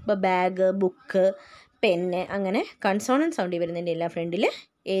വേണ്ടത് ഇപ്പോൾ ബാഗ്, ബുക്ക്, പെന്ന്, അങ്ങനെ കൺസോണൻറ്റ് സൗണ്ട് വരുന്നതിൻ്റെ എല്ലാ ഫ്രണ്ടിൽ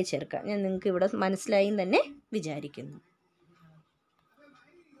എ ചേർക്കുക. ഞാൻ നിങ്ങൾക്ക് ഇവിടെ മനസ്സിലായി തന്നെ വിചാരിക്കുന്നു.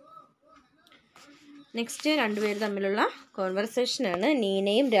 നെക്സ്റ്റ് 2 പേര് തമ്മിലുള്ള കോൺവെർസേഷനാണ്.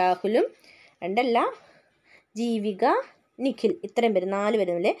 നീനയും രാഹുലും, രണ്ടല്ല, ജീവിക, നിഖിൽ, ഇത്രയും പേര് 4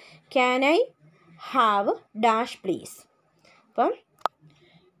 പേര് തമ്മിൽ. Can I have dash please. അപ്പം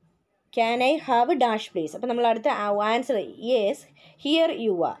can I have dash please. അപ്പം നമ്മൾ അടുത്ത answer yes here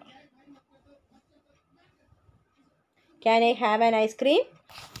you are. Can I have an ice cream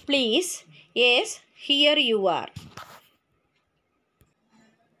please? Yes here you are.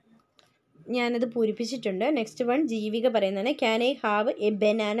 ഞാനത് പൂരിപ്പിച്ചിട്ടുണ്ട്. നെക്സ്റ്റ് വൺ ജീവിക പറയുന്നതാണ് can I have A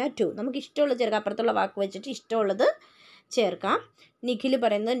banana to. നമുക്ക് ഇഷ്ടമുള്ളത് ചേർക്കാം, അപ്പുറത്തുള്ള വാക്ക് വെച്ചിട്ട് ഇഷ്ടമുള്ളത് ചേർക്കാം. നിഖിൽ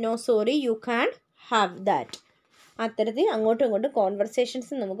പറയുന്നത് no sorry you can have that. അത്തരത്തിൽ അങ്ങോട്ടും ഇങ്ങോട്ടും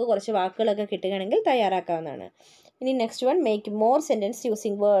കോൺവെർസേഷൻസ് നമുക്ക് കുറച്ച് വാക്കുകളൊക്കെ കിട്ടുകയാണെങ്കിൽ തയ്യാറാക്കാവുന്നതാണ്. ഇനി next one make more sentence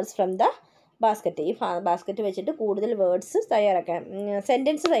using words from the basket. ഈ ബാസ്ക്കറ്റ് വെച്ചിട്ട് കൂടുതൽ വേർഡ്സ്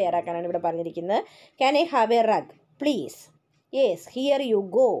സെൻറ്റൻസ് തയ്യാറാക്കാനാണ് ഇവിടെ പറഞ്ഞിരിക്കുന്നത്. Can I have A rug please? Yes, here you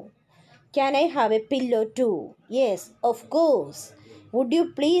go. Can I have A pillow to? Yes, of course. Would you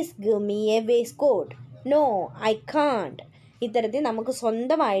please give me A waste coat? No, I can't. ഇത്തരത്തിൽ നമുക്ക്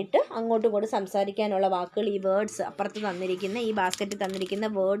സ്വന്തമായിട്ട് അങ്ങോട്ടും ഇങ്ങോട്ടും സംസാരിക്കാനുള്ള വാക്കുകൾ ഈ വേർഡ്സ് അപ്പുറത്ത് തന്നിരിക്കുന്ന ഈ ബാസ്ക്കറ്റിൽ തന്നിരിക്കുന്ന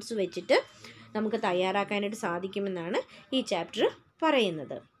വേർഡ്സ് വെച്ചിട്ട് നമുക്ക് തയ്യാറാക്കാനായിട്ട് സാധിക്കുമെന്നാണ് ഈ ചാപ്റ്റർ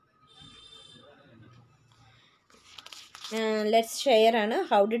പറയുന്നത്. ലെറ്റ്സ് ഷെയർ ആണ്.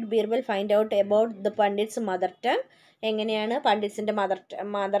 How did Birbal find out about the pundits mother tongue? എങ്ങനെയാണ് പണ്ഡിറ്റ്സിൻ്റെ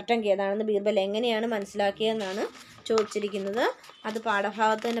മദർ ടങ് ഏതാണെന്ന് ബീർബൽ എങ്ങനെയാണ് മനസ്സിലാക്കിയതെന്നാണ് ചോദിച്ചിരിക്കുന്നത്. അത്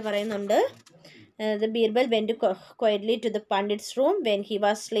പാഠഭാഗത്ത് തന്നെ പറയുന്നുണ്ട്. The Birbal went quietly to the Pandit's room when he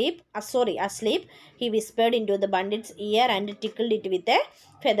was asleep. He whispered into the Pandit's ear and tickled it with a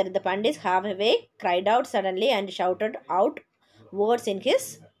feather. The Pandit, half awake, cried out suddenly and shouted out words in his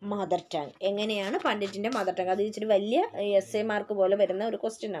mother tongue. എങ്ങനെയാണ് പണ്ഡിറ്റിൻ്റെ mother tongue? അത് ഇച്ചിരി വലിയ essay mark പോലെ വരുന്ന ഒരു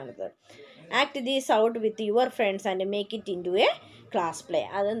question ആണിത്. Act these out with your friends and make it in to A class play.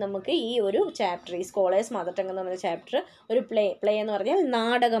 അത് നമുക്ക് ഈ ഒരു ചാപ്റ്റർ, ഈ സ്കോളേഴ്സ് മദർ ടങ് എന്ന് പറയുന്ന ചാപ്റ്റർ ഒരു പ്ലേ എന്ന് പറഞ്ഞാൽ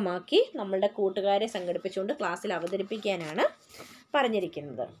നാടകമാക്കി നമ്മളുടെ കൂട്ടുകാരെ സംഘടിപ്പിച്ചുകൊണ്ട് ക്ലാസ്സിൽ അവതരിപ്പിക്കാനാണ്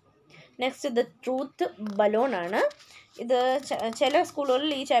പറഞ്ഞിരിക്കുന്നത്. നെക്സ്റ്റ് ദ ട്രൂത്ത് ബലൂൺ ആണ്. ഇത് ചില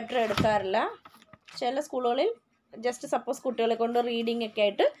സ്കൂളുകളിൽ ഈ ചാപ്റ്റർ എടുക്കാറില്ല. ചില സ്കൂളുകളിൽ ജസ്റ്റ് സപ്പോസ് കുട്ടികളെ കൊണ്ട് റീഡിംഗ് ഒക്കെ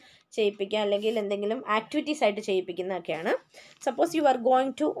ആയിട്ട് ചെയ്യിപ്പിക്കുക, അല്ലെങ്കിൽ എന്തെങ്കിലും ആക്ടിവിറ്റീസ് ആയിട്ട് ചെയ്യിപ്പിക്കുന്നതൊക്കെയാണ്. Suppose you are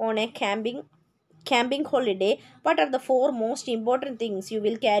going to on A camping holiday, what are the 4 most important things you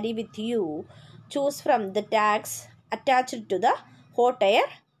will carry with you? Choose from the tags attached to the hot air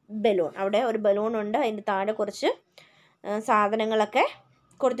balloon. അവിടെ ഒരു balloon ഉണ്ട്, അതിൻ്റെ താഴെ കുറച്ച് സാധനങ്ങളൊക്കെ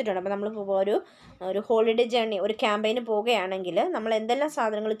കൊടുത്തിട്ടുണ്ട്. അപ്പോൾ നമ്മൾ ഒരു ഹോളിഡേ ജേർണി, ഒരു ക്യാമ്പയിന് പോവുകയാണെങ്കിൽ നമ്മൾ എന്തെല്ലാം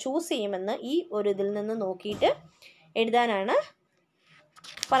സാധനങ്ങൾ ചൂസ് ചെയ്യുമെന്ന് ഈ ഒരു ഇതിൽ നിന്ന് നോക്കിയിട്ട് എഴുതാനാണ്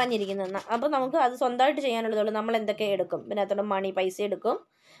പറഞ്ഞിരിക്കുന്നത്. അപ്പോൾ നമുക്ക് അത് സ്വന്തമായിട്ട് ചെയ്യാനുള്ളതുള്ളൂ. നമ്മൾ എന്തൊക്കെ എടുക്കും? പിന്നെ അതിനകത്തോടെ പൈസ എടുക്കും.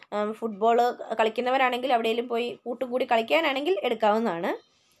 ഫുട്ബോൾ കളിക്കുന്നവരാണെങ്കിൽ എവിടെയെങ്കിലും പോയി കൂട്ടും കൂടി കളിക്കാനാണെങ്കിൽ എടുക്കാവുന്നതാണ്.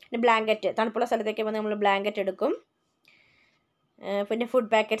 പിന്നെ ബ്ലാങ്കറ്റ്, തണുപ്പുള്ള സ്ഥലത്തേക്ക് വന്ന് നമ്മൾ ബ്ലാങ്കറ്റ് എടുക്കും. പിന്നെ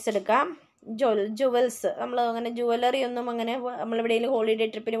ഫുഡ് പാക്കറ്റ്സ് എടുക്കാം. ജുവൽസ്, നമ്മൾ അങ്ങനെ ജുവലറി ഒന്നും അങ്ങനെ നമ്മളെവിടെയെങ്കിലും ഹോളിഡേ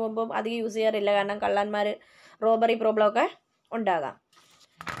ട്രിപ്പിന് പോകുമ്പോൾ അധികം യൂസ് ചെയ്യാറില്ല. കാരണം കള്ളന്മാർ, റോബറി പ്രോബ്ലമൊക്കെ ഉണ്ടാകാം.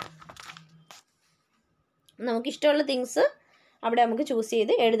 നമുക്കിഷ്ടമുള്ള തിങ്സ് അവിടെ നമുക്ക് ചൂസ്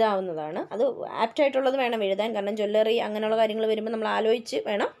ചെയ്ത് എഴുതാവുന്നതാണ്. അത് ആപ്റ്റായിട്ടുള്ളത് വേണം എഴുതാൻ. കാരണം ജ്വല്ലറി അങ്ങനെയുള്ള കാര്യങ്ങൾ വരുമ്പോൾ നമ്മൾ ആലോചിച്ച്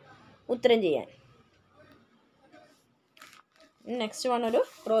വേണം ഉത്തരം ചെയ്യാൻ. നെക്സ്റ്റ് വൺ ഒരു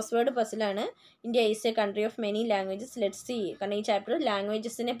cross word പസിലാണ്. India is A country of many languages. Let's see. കാരണം ഈ ചാപ്റ്റർ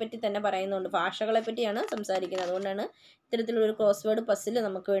ലാംഗ്വേജസിനെ പറ്റി തന്നെ പറയുന്നുണ്ട്, ഭാഷകളെ പറ്റിയാണ് സംസാരിക്കുന്നത്. അതുകൊണ്ടാണ് ഇത്തരത്തിലൊരു ക്രോസ് വേർഡ് പസിൽ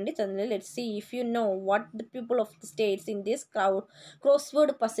നമുക്ക് വേണ്ടി തന്നത്. Let's see if you know what the people of the States in this cross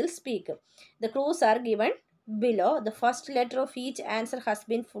word puzzle speak. The clues are given below. The first letter of each answer has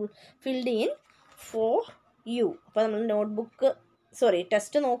been filled in for you. അപ്പോൾ നമ്മൾ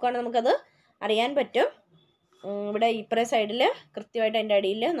test നോക്കുകയാണെങ്കിൽ നമുക്കത് അറിയാൻ പറ്റും. ഇവിടെ ഇപ്പറേ സൈഡിൽ കൃത്യമായിട്ട് അതിൻ്റെ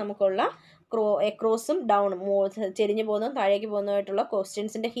അടിയിൽ നമുക്കുള്ള ക്രോസും ഡൗണും ചെരിഞ്ഞു പോകുന്നതും താഴേക്ക് പോകുന്നതായിട്ടുള്ള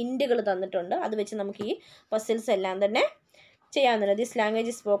ക്വസ്റ്റ്യൻസിൻ്റെ ഹിൻറ്റുകൾ തന്നിട്ടുണ്ട്. അത് വെച്ച് നമുക്ക് ഈ പസിൽസ് എല്ലാം തന്നെ ചെയ്യാവുന്നതാണ്. This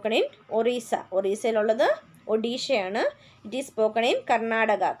language spoken in Orissa. ഒറീസയിലുള്ളത് ഒഡീഷയാണ്. It is spoken in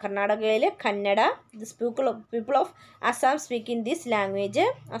Karnataka. കർണാടകയിൽ Kannada. This people of Assam speak in this language.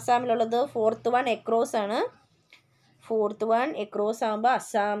 അസാമിലുള്ളത് 4th one across ആണ്. 4th one എക്രോസ് ആകുമ്പോൾ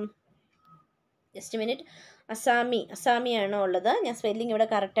അസാം, ജസ്റ്റ് മിനിറ്റ്, അസാമിയാണ് ഉള്ളത്. ഞാൻ സ്പെല്ലിംഗ് ഇവിടെ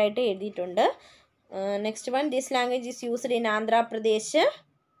കറക്റ്റായിട്ട് എഴുതിയിട്ടുണ്ട്. Next one this language is used in Andhra Pradesh.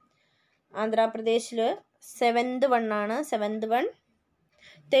 ആന്ധ്രാപ്രദേശിൽ 7th one ആണ്. 7th one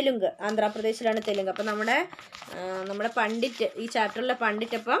Telugu. ആന്ധ്രാപ്രദേശിലാണ് തെലുങ്ക്. അപ്പം നമ്മുടെ പണ്ഡിറ്റ്, ഈ ചാപ്റ്ററിലെ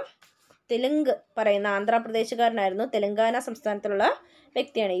പണ്ഡിറ്റ് അപ്പം തെലുങ്ക് പറയുന്ന ആന്ധ്രാപ്രദേശുകാരനായിരുന്നു. തെലങ്കാന സംസ്ഥാനത്തിലുള്ള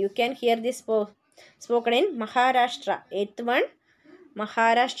വ്യക്തിയാണ്. You can hear this spoken in Maharashtra. 8th one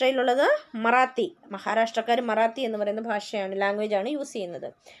മഹാരാഷ്ട്രയിലുള്ളത് Marathi. മഹാരാഷ്ട്രക്കാർ Marathi എന്ന് പറയുന്ന ലാംഗ്വേജാണ് യൂസ് ചെയ്യുന്നത്.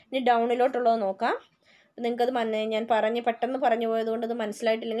 ഇനി ഡൗണിലോട്ടുള്ളത് നോക്കാം. നിങ്ങൾക്കത് ഞാൻ പെട്ടെന്ന് പറഞ്ഞു പോയതുകൊണ്ട് അത്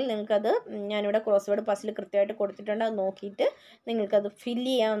മനസ്സിലായിട്ടില്ലെങ്കിൽ നിങ്ങൾക്കത് ഞാനിവിടെ ക്രോസ് വേർഡ് പസിൽ കൃത്യമായിട്ട് കൊടുത്തിട്ടുണ്ട്. അത് നോക്കിയിട്ട് നിങ്ങൾക്കത് ഫില്ല്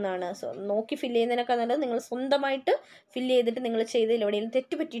ചെയ്യാവുന്നതാണ്. നോക്കി ഫില്ല് ചെയ്യുന്നതിനൊക്കെ നല്ലത് നിങ്ങൾ സ്വന്തമായിട്ട് ഫില്ല് ചെയ്തിട്ട് നിങ്ങൾ ചെയ്തതിൽ എവിടെയെങ്കിലും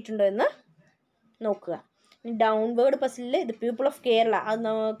തെറ്റ് പറ്റിയിട്ടുണ്ടോ എന്ന് നോക്കുക. ഡൗൺ വേർഡ് പസിലിൽ ഇത് പീപ്പിൾ ഓഫ് കേരള. അത്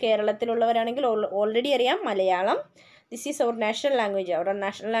കേരളത്തിലുള്ളവരാണെങ്കിൽ ഓൾറെഡി അറിയാം Malayalam. This is our national language. അവരുടെ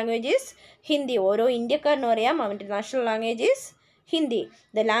നാഷണൽ ലാംഗ്വേജ് ഈസ് ഹിന്ദി. ഓരോ ഇന്ത്യക്കാരനും അറിയാം അവൻ്റെ national language is Hindi.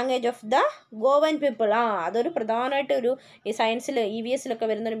 The language of the Goan people. അതൊരു പ്രധാനമായിട്ട് ഒരു ഈ സയൻസിൽ EVS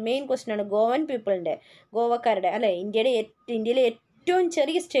വരുന്നൊരു മെയിൻ ക്വസ്റ്റ്യൻ ആണ്. ഗോവൻ പീപ്പിളിൻ്റെ, ഗോവക്കാരുടെ അല്ലേ. ഇന്ത്യയിലെ ഏറ്റവും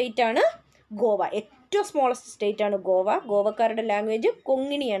ചെറിയ സ്റ്റേറ്റാണ് ഗോവ. ഏറ്റവും സ്മോളസ്റ്റ് സ്റ്റേറ്റാണ് ഗോവ. ഗോവക്കാരുടെ ലാംഗ്വേജ്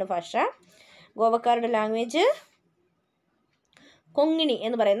കൊങ്ങിണിയാണ് ഭാഷ. ഗോവക്കാരുടെ ലാംഗ്വേജ് കൊങ്ങിണി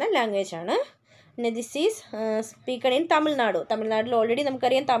എന്ന് പറയുന്ന ലാംഗ്വേജാണ്. പിന്നെ ദിസ് ഈസ് സ്പീക്കൺ ഇൻ തമിഴ്നാട്. തമിഴ്നാട്ടിൽ ഓൾറെഡി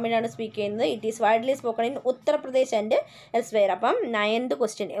നമുക്കറിയാം തമിഴാണ് സ്പീക്ക് ചെയ്യുന്നത്. It is widely spoken in Uttar Pradesh and elsewhere. അപ്പം 9th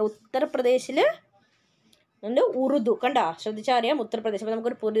ക്വസ്റ്റ്യൻ, ഉത്തർപ്രദേശിൽ ഉണ്ട് ഉറുദു. കണ്ടോ, ശ്രദ്ധിച്ചാൽ അറിയാം ഉത്തർപ്രദേശ്. അപ്പോൾ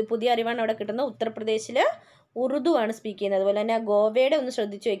നമുക്കൊരു പുതിയ അറിവാണ് അവിടെ കിട്ടുന്നത്. ഉത്തർപ്രദേശിൽ ഉറുദു ആണ് സ്പീക്ക് ചെയ്യുന്നത്. അതുപോലെ തന്നെ ഗോവയുടെ ഒന്ന്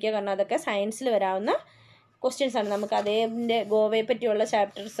ശ്രദ്ധിച്ച് വയ്ക്കുക, കാരണം അതൊക്കെ സയൻസിൽ വരാവുന്ന ക്വസ്റ്റ്യൻസ് ആണ്. നമുക്ക് അതേതിൻ്റെ ഗോവയെ പറ്റിയുള്ള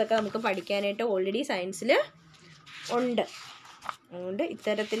ചാപ്റ്റേഴ്സൊക്കെ നമുക്ക് പഠിക്കാനായിട്ട് ഓൾറെഡി സയൻസിൽ ഉണ്ട്. അതുകൊണ്ട്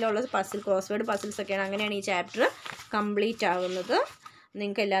ഇത്തരത്തിലുള്ള ക്രോസ്വേഡ് പസിൽസൊക്കെയാണ്. അങ്ങനെയാണ് ഈ ചാപ്റ്റർ കംപ്ലീറ്റ് ആകുന്നത്.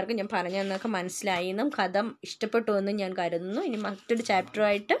 നിങ്ങൾക്ക് എല്ലാവർക്കും ഞാൻ പറഞ്ഞു തന്നൊക്കെ മനസ്സിലായി എന്നും കഥ ഇഷ്ടപ്പെട്ടു എന്നും ഞാൻ കരുതുന്നു. ഇനി മറ്റൊരു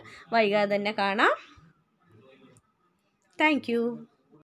ചാപ്റ്ററുമായിട്ട് വൈകാതെ തന്നെ കാണാം. Thank you.